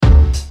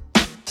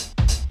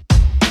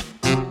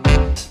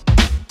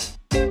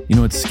You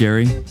know what's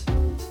scary?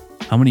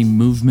 How many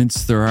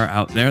movements there are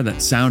out there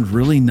that sound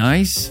really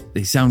nice,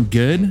 they sound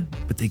good,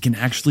 but they can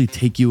actually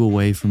take you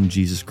away from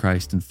Jesus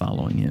Christ and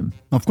following him.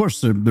 Of course,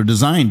 they're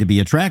designed to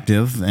be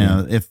attractive.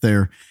 If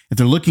they're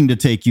looking to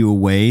take you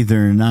away,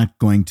 they're not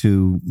going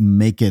to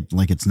make it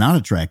like it's not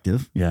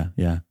attractive.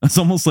 Yeah. It's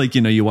almost like,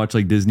 you watch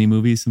like Disney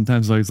movies.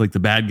 Sometimes it's like the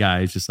bad guy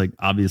is just like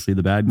obviously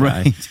the bad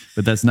guy, right?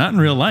 But that's not in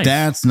real life.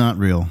 That's not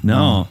real.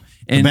 No.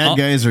 And the bad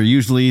guys are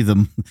usually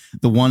the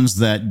ones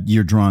that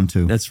you're drawn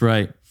to. That's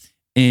right.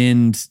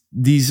 And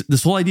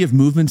this whole idea of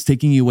movements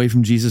taking you away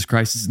from Jesus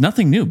Christ is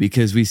nothing new,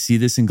 because we see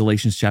this in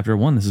Galatians chapter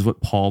 1. This is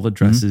what Paul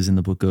addresses in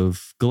the book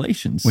of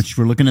Galatians. Which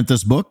we're looking at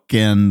this book,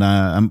 and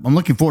I'm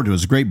looking forward to it.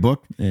 It's a great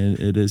book.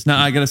 It is. Now,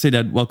 I got to say,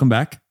 Dad, welcome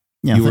back.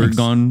 Yeah, you thanks. were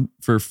gone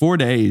for 4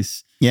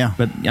 days. Yeah.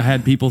 But I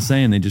had people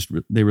saying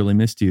they really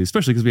missed you,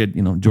 especially because we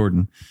had,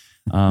 Jordan.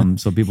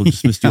 So people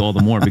just missed you all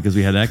the more because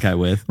we had that guy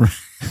with. Right.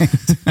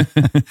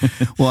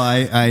 Well,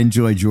 I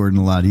enjoy Jordan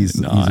a lot. He's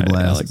a blast.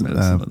 I like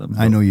meeting some of them.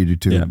 I know you do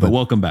too. Yeah, but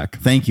welcome back.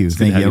 Thank you.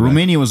 Thank you.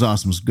 Romania was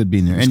awesome. It was good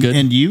being there.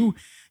 And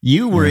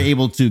you were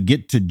able to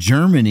get to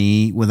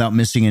Germany without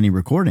missing any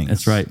recordings.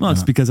 That's right. Well,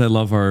 it's because I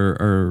love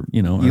our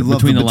love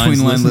between the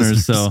lines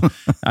listeners. So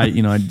I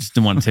just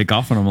didn't want to take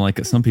off on them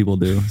like some people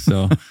do.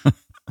 So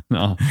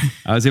no,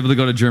 I was able to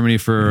go to Germany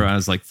for I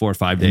was like 4 or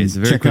 5 days. A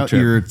very check quick out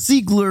trip. your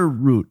Ziegler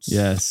roots.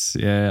 Yes,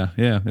 yeah.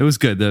 It was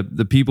good.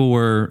 The people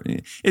were.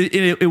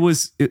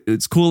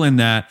 It's cool in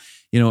that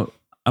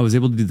I was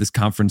able to do this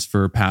conference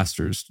for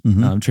pastors,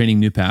 training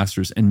new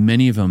pastors, and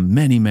many of them,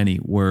 many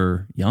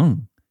were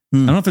young. I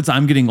don't know if it's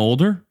I'm getting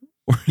older.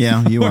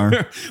 Yeah, you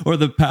are. Or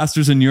the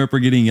pastors in Europe are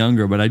getting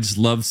younger, but I just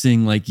love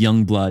seeing like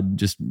young blood,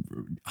 just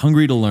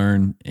hungry to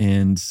learn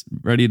and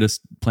ready to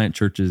plant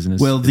churches. And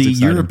the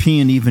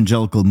European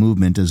evangelical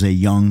movement is a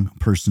young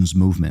person's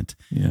movement,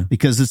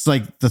 because it's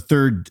like the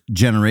third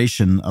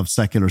generation of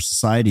secular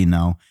society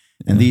now.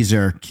 And these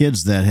are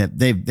kids that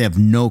they have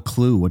no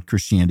clue what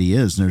Christianity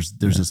is. And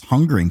there's this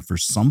hungering for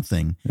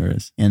something. There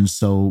is. And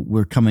so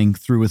we're coming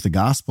through with the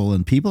gospel,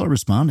 and people are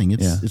responding.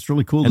 It's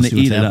really cool to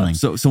see what's happening.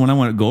 So when I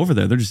want to go over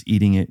there, they're just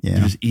eating it. Yeah.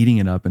 They're just eating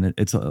it up, and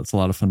it's a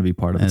lot of fun to be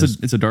part of.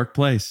 It's a dark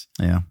place.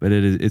 Yeah. But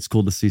it's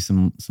cool to see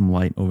some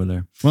light over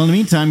there. Well, in the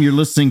meantime, you're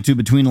listening to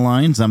Between the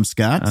Lines. I'm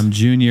Scott. I'm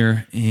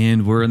Junior,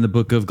 and we're in the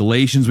book of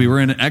Galatians. We were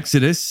in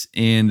Exodus,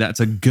 and that's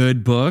a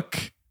good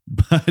book.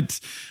 But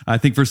I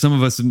think for some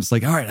of us, it's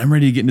like, all right, I'm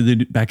ready to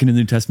get back into the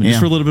New Testament just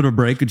for a little bit of a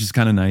break, which is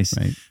kind of nice.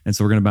 Right. And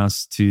so we're going to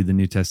bounce to the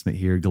New Testament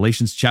here.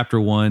 Galatians chapter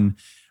 1,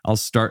 I'll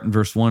start in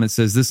verse 1. It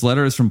says, "This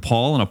letter is from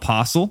Paul, an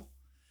apostle.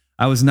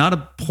 I was not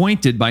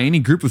appointed by any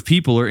group of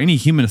people or any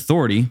human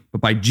authority,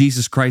 but by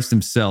Jesus Christ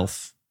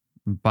himself,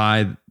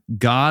 by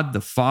God the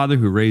Father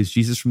who raised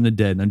Jesus from the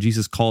dead." Now,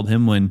 Jesus called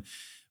him when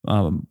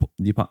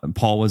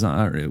Paul was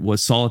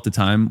Saul at the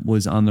time,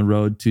 was on the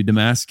road to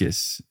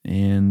Damascus,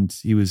 and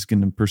he was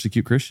going to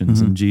persecute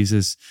Christians. And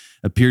Jesus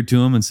appeared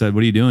to him and said,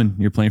 "What are you doing?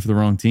 You're playing for the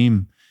wrong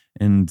team."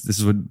 And this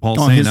is what Paul's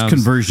saying. His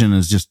conversion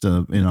is just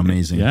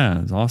amazing.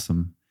 Yeah, it's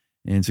awesome.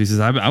 And so he says,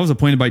 I was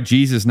appointed by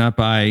Jesus, not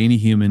by any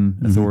human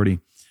authority.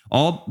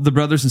 All the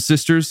brothers and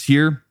sisters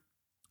here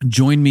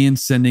join me in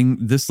sending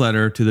this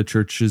letter to the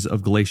churches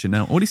of Galatia.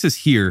 Now, what he says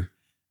here,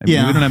 we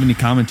don't have any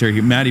commentary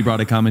here. Maddie brought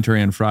a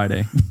commentary on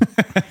Friday,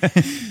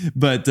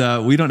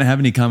 but we don't have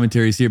any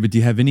commentaries here. But do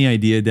you have any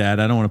idea, Dad?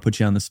 I don't want to put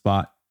you on the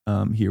spot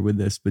here with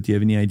this, but do you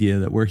have any idea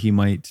that where he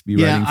might be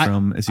writing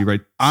from as he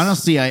writes?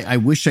 Honestly, I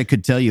wish I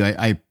could tell you.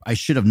 I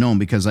should have known,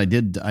 because I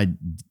did. I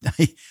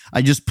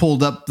just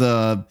pulled up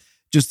the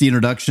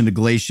introduction to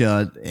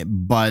Galatia,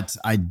 but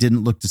I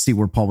didn't look to see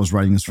where Paul was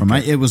writing this from.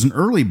 Okay. It was an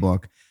early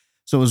book.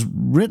 So it was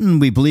written,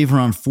 we believe,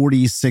 around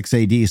 46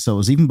 AD. So it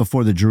was even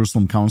before the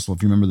Jerusalem Council.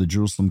 If you remember the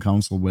Jerusalem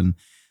Council, when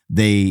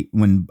they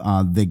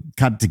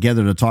got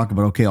together to talk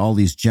about, okay, all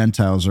these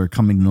Gentiles are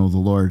coming to know the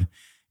Lord,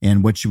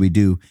 and what should we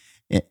do?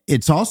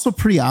 It's also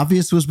pretty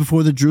obvious it was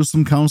before the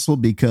Jerusalem Council,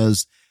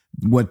 because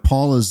what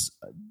Paul is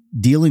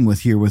dealing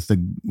with here with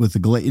the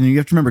Galatia, you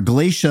have to remember,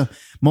 Galatia,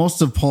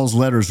 most of Paul's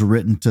letters were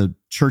written to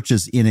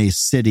churches in a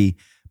city.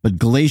 But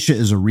Galatia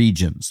is a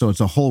region. So it's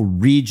a whole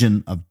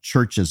region of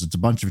churches. It's a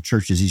bunch of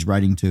churches he's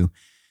writing to.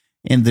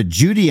 And the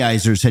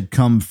Judaizers had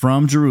come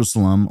from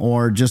Jerusalem,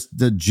 or just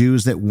the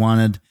Jews that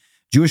wanted,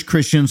 Jewish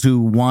Christians who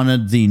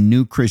wanted the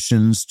new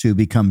Christians to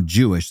become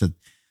Jewish, that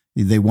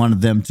they wanted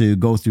them to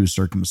go through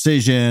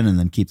circumcision and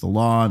then keep the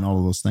law and all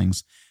of those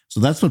things. So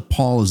that's what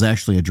Paul is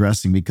actually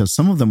addressing, because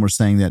some of them were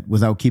saying that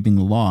without keeping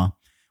the law,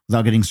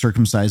 without getting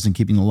circumcised and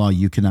keeping the law,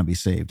 you cannot be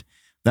saved.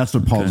 That's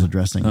what Paul's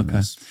addressing. Okay.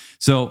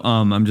 So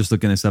I'm just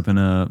looking this up in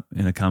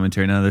a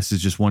commentary. Now, this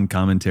is just one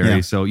commentary.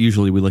 Yeah. So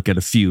usually we look at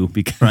a few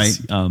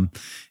because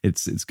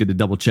it's good to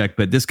double check.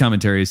 But this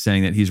commentary is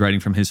saying that he's writing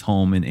from his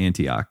home in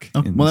Antioch.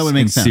 Well, that would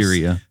make sense.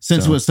 Syria.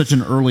 Since it was such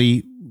an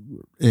early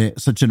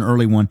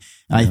one,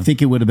 I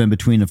think it would have been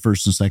between the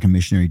first and second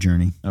missionary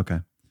journey. Okay.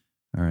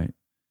 All right.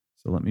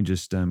 So let me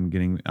just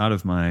getting out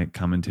of my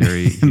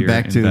commentary here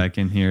back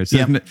in here.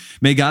 So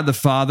may God the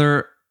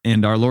Father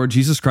and our Lord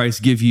Jesus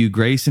Christ give you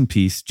grace and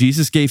peace.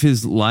 Jesus gave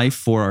his life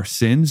for our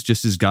sins,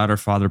 just as God our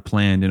Father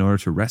planned in order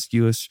to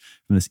rescue us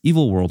from this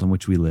evil world in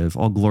which we live.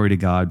 All glory to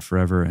God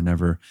forever and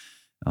ever.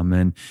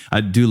 Amen.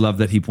 I do love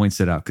that he points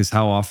that out, because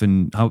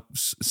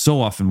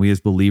so often we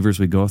as believers,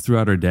 we go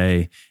throughout our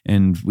day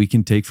and we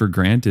can take for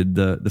granted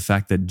the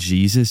fact that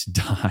Jesus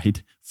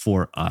died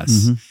for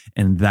us.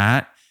 And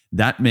that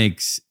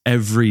makes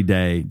every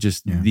day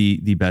just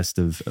the best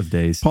of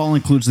days. Paul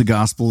includes the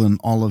gospel in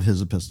all of his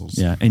epistles.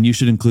 Yeah, and you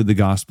should include the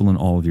gospel in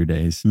all of your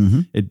days.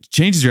 It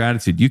changes your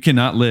attitude. You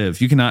cannot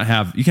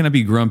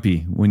be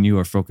grumpy when you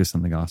are focused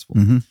on the gospel.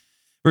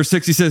 Verse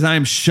 6, he says, I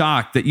am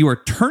shocked that you are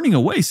turning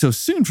away so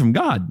soon from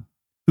God,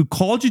 who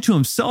called you to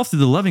himself through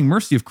the loving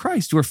mercy of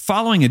Christ. You are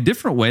following a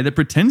different way that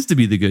pretends to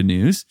be the good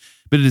news,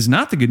 but it is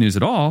not the good news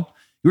at all.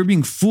 You are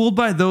being fooled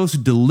by those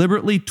who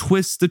deliberately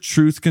twist the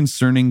truth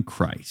concerning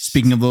Christ.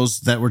 Speaking of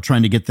those that were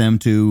trying to get them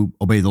to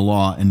obey the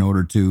law in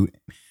order to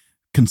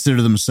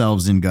consider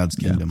themselves in God's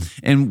kingdom.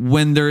 Yeah. And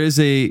when there is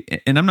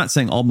and I'm not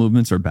saying all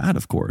movements are bad,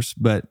 of course,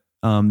 but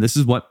this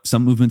is what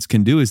some movements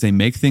can do, is they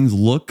make things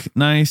look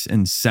nice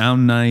and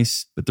sound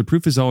nice, but the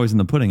proof is always in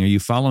the pudding. Are you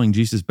following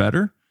Jesus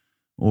better,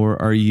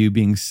 or are you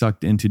being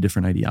sucked into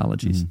different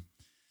ideologies?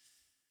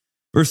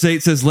 Verse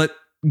 8 says, let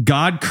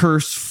God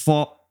curse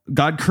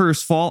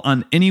fall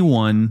on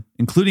anyone,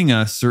 including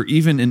us, or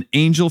even an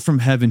angel from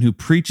heaven who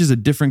preaches a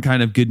different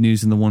kind of good news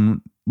than the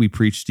one we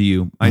preach to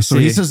you. He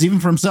says even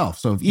for himself.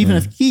 So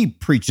if he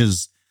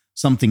preaches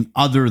something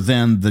other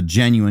than the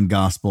genuine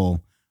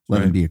gospel,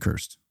 let him be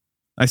accursed.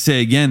 I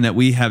say again that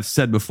we have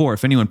said before,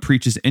 if anyone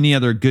preaches any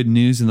other good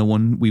news than the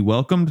one we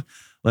welcomed,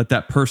 let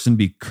that person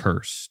be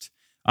cursed.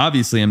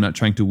 Obviously, I'm not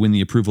trying to win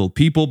the approval of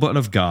people, but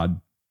of God.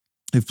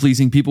 If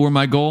pleasing people were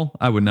my goal,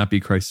 I would not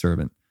be Christ's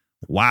servant.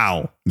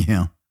 Wow.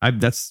 Yeah.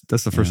 That's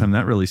the first time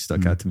that really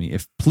stuck out to me.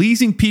 If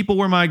pleasing people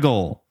were my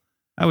goal,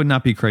 I would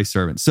not be Christ's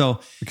servant.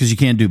 So, because you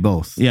can't do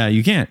both. Yeah,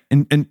 you can't.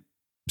 And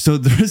so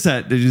there's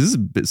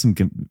some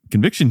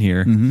conviction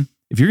here.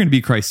 If you're going to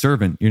be Christ's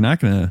servant, you're not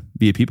going to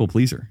be a people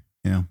pleaser.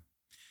 Yeah.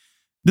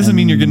 Doesn't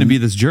mean you're going to be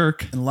this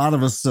jerk. And a lot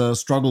of us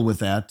struggle with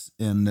that.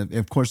 And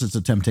of course, it's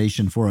a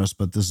temptation for us,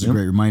 but this is a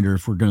great reminder.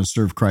 If we're going to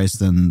serve Christ,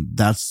 then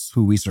that's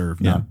who we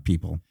serve, not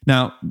people.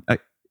 Now,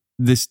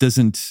 this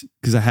doesn't,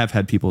 because I have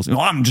had people say,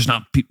 I'm just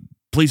not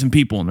pleasing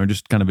people, and they're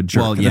just kind of a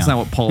jerk. Well, that's not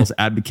what Paul is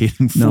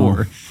advocating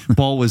for.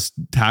 Paul was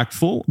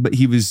tactful, but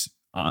he was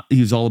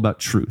all about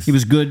truth. He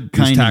was good,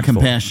 kind, and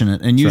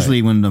compassionate. And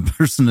usually when the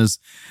person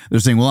they're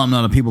saying, well, I'm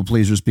not a people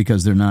pleaser, it's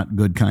because they're not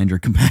good, kind, or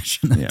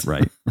compassionate. Yeah,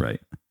 right.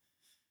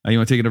 You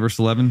want to take it to verse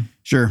 11?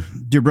 Sure.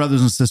 Dear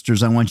brothers and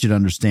sisters, I want you to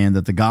understand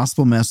that the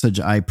gospel message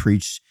I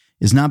preach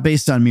is not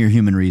based on mere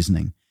human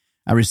reasoning.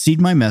 I received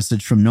my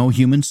message from no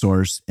human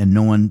source, and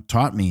no one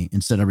taught me.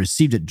 Instead, I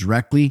received it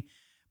directly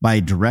by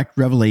direct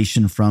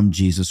revelation from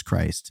Jesus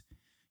Christ.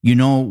 You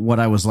know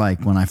what I was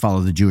like when I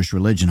followed the Jewish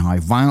religion, how I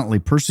violently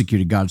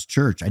persecuted God's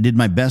church. I did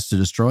my best to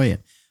destroy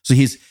it. So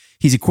he's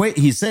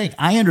saying,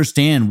 I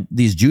understand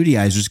these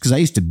Judaizers because I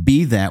used to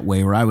be that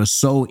way, where I was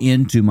so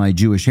into my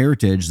Jewish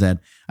heritage that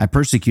I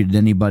persecuted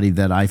anybody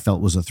that I felt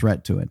was a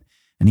threat to it.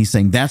 And he's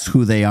saying that's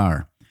who they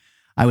are.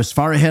 I was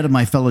far ahead of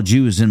my fellow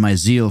Jews in my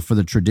zeal for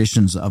the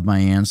traditions of my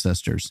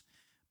ancestors.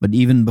 But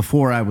even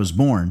before I was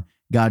born,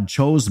 God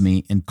chose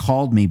me and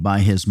called me by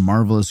his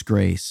marvelous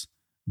grace.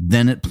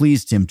 Then it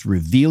pleased him to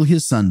reveal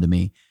his son to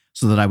me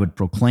so that I would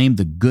proclaim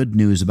the good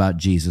news about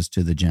Jesus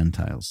to the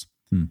Gentiles.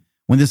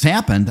 When this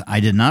happened, I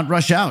did not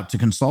rush out to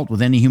consult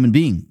with any human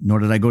being, nor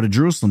did I go to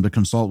Jerusalem to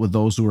consult with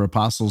those who were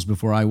apostles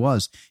before I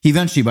was. He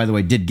eventually, by the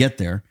way, did get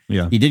there.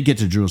 Yeah. He did get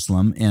to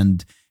Jerusalem,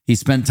 and he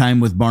spent time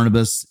with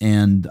Barnabas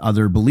and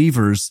other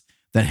believers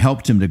that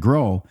helped him to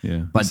grow.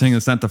 Yeah, but saying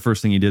that's not the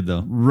first thing he did,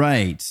 though.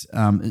 Right.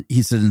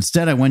 He said,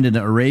 instead, I went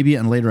into Arabia,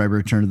 and later I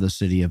returned to the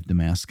city of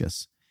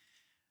Damascus.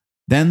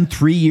 Then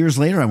 3 years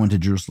later, I went to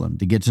Jerusalem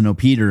to get to know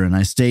Peter, and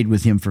I stayed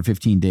with him for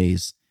 15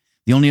 days.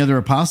 The only other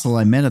apostle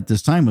I met at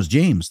this time was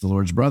James, the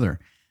Lord's brother.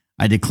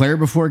 I declare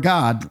before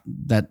God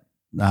that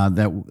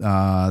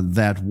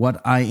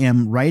what I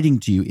am writing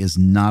to you is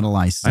not a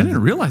lie. I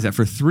didn't realize that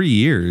for 3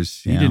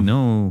 years. He didn't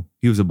know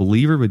he was a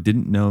believer, but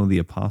didn't know the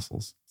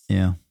apostles.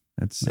 Yeah.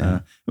 That's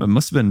it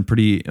must have been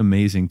pretty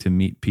amazing to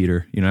meet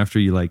Peter, after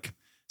you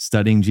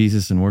studying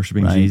Jesus and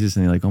worshiping Jesus,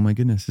 and you're like, oh my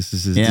goodness, this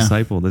is his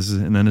disciple.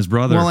 And then his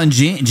brother. Well, and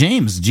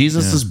James,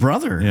 Jesus'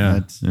 brother.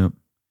 Yeah.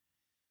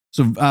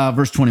 So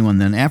verse 21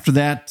 then, after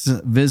that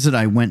visit,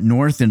 I went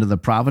north into the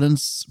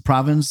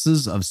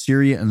provinces of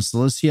Syria and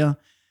Cilicia,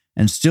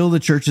 and still the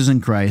churches in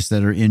Christ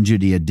that are in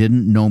Judea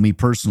didn't know me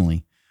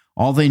personally.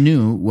 All they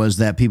knew was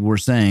that people were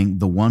saying,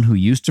 the one who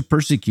used to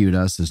persecute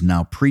us is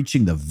now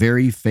preaching the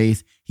very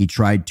faith he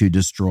tried to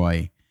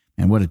destroy.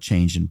 And what a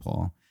change in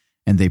Paul.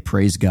 And they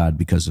praise God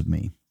because of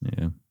me.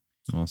 Yeah.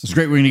 Awesome. It's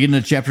great. We're going to get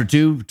into chapter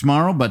 2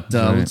 tomorrow, but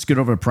let's get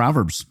over to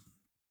Proverbs.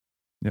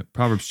 Yep.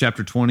 Proverbs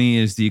chapter 20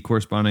 is the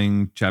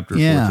corresponding chapter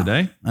for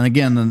today. And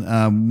again,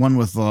 one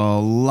with a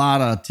lot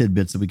of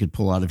tidbits that we could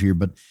pull out of here.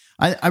 But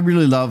I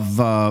really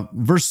love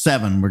verse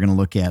 7 we're going to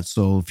look at.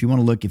 So if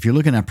you're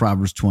looking at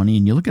Proverbs 20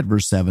 and you look at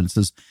verse 7, it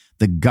says,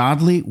 the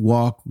godly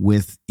walk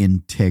with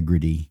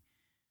integrity.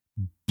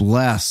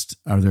 Blessed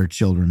are their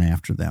children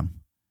after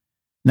them.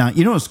 Now,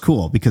 it's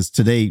cool because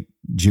today,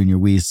 Junior,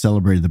 we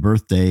celebrated the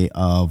birthday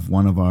of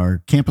one of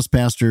our campus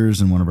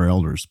pastors and one of our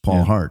elders,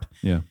 Paul Hart.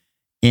 Yeah.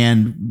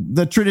 And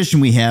the tradition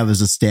we have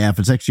as a staff,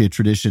 it's actually a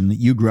tradition that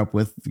you grew up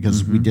with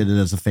because we did it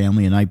as a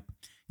family, and I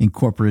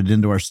incorporated it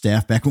into our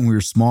staff back when we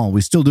were small.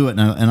 We still do it,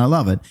 and I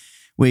love it.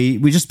 We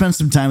just spend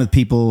some time with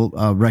people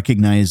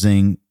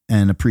recognizing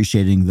and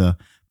appreciating the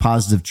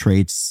positive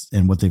traits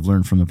and what they've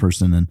learned from the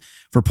person. And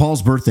for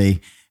Paul's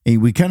birthday,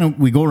 we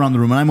go around the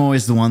room, and I'm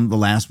always the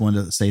last one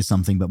to say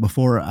something. But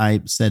before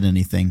I said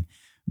anything,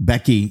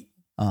 Becky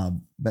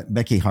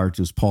Hart,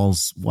 who's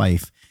Paul's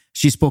wife,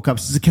 she spoke up.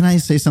 She said, "Can I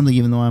say something,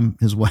 even though I'm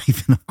his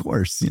wife?" And of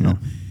course,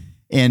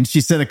 And she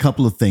said a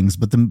couple of things,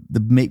 but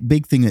the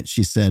big thing that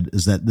she said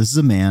is that this is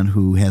a man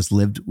who has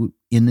lived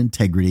in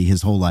integrity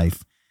his whole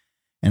life.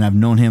 And I've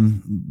known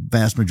him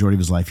vast majority of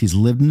his life. He's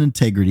lived in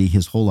integrity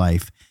his whole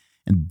life.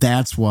 And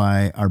that's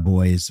why our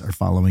boys are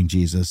following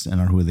Jesus and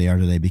are who they are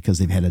today, because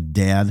they've had a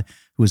dad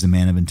who is a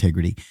man of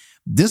integrity.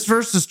 This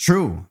verse is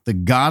true. The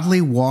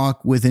godly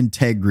walk with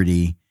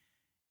integrity,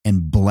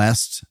 and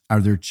blessed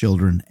are their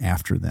children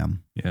after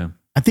them. Yeah.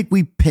 I think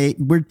we're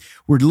a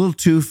little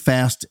too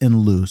fast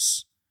and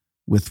loose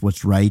with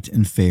what's right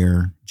and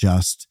fair,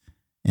 just,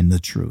 and the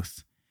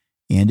truth.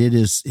 And it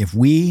is, if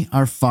we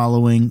are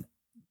following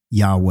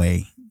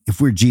Yahweh,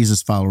 if we're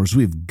Jesus followers,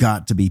 we've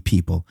got to be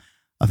people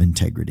of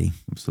integrity.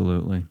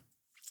 Absolutely.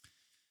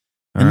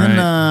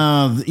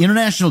 Then the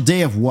International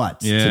Day of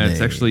what? Yeah, today?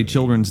 It's actually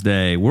Children's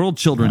Day. World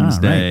Children's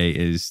Day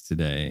is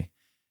today.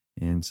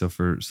 And so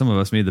for some of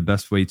us, maybe the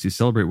best way to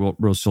celebrate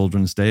World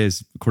Children's Day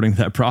is, according to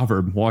that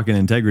proverb, walk in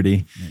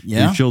integrity.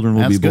 Yeah, your children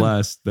will be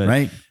blessed.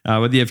 But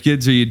whether you have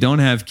kids or you don't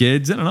have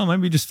kids, I don't know,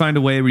 maybe just find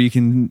a way where you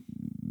can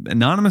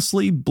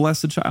anonymously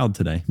bless a child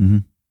today. Mm-hmm.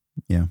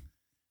 Yeah.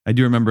 I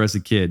do remember as a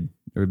kid,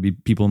 there would be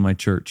people in my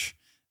church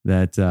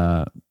that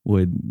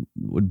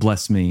would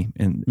bless me,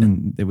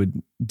 and they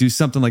would do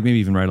something like maybe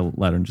even write a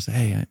letter and just say,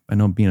 "Hey, I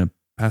know being a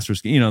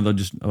pastor's," they'll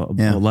just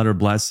a letter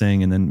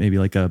blessing, and then maybe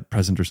like a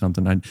present or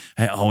something.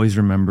 I always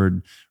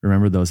remembered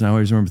those, and I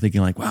always remember thinking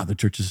like, wow, the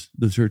church is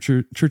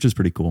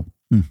pretty cool.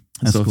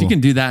 So if you can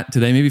do that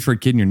today, maybe for a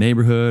kid in your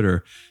neighborhood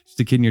or just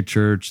a kid in your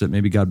church that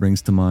maybe God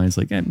brings to mind, it's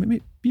like,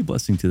 maybe be a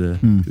blessing to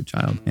a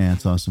child. Yeah,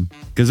 it's awesome.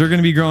 Because they're going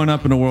to be growing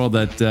up in a world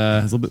that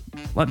is a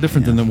lot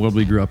different than the world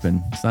we grew up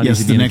in. It's not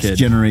easy the being a next kid.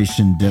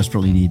 Generation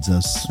desperately needs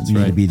us. We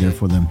need to be there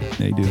for them.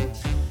 They do.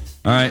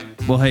 All right.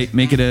 Well, hey,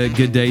 make it a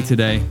good day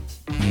today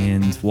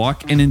and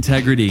walk in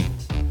integrity.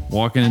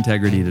 Walk in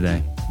integrity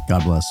today.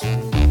 God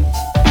bless.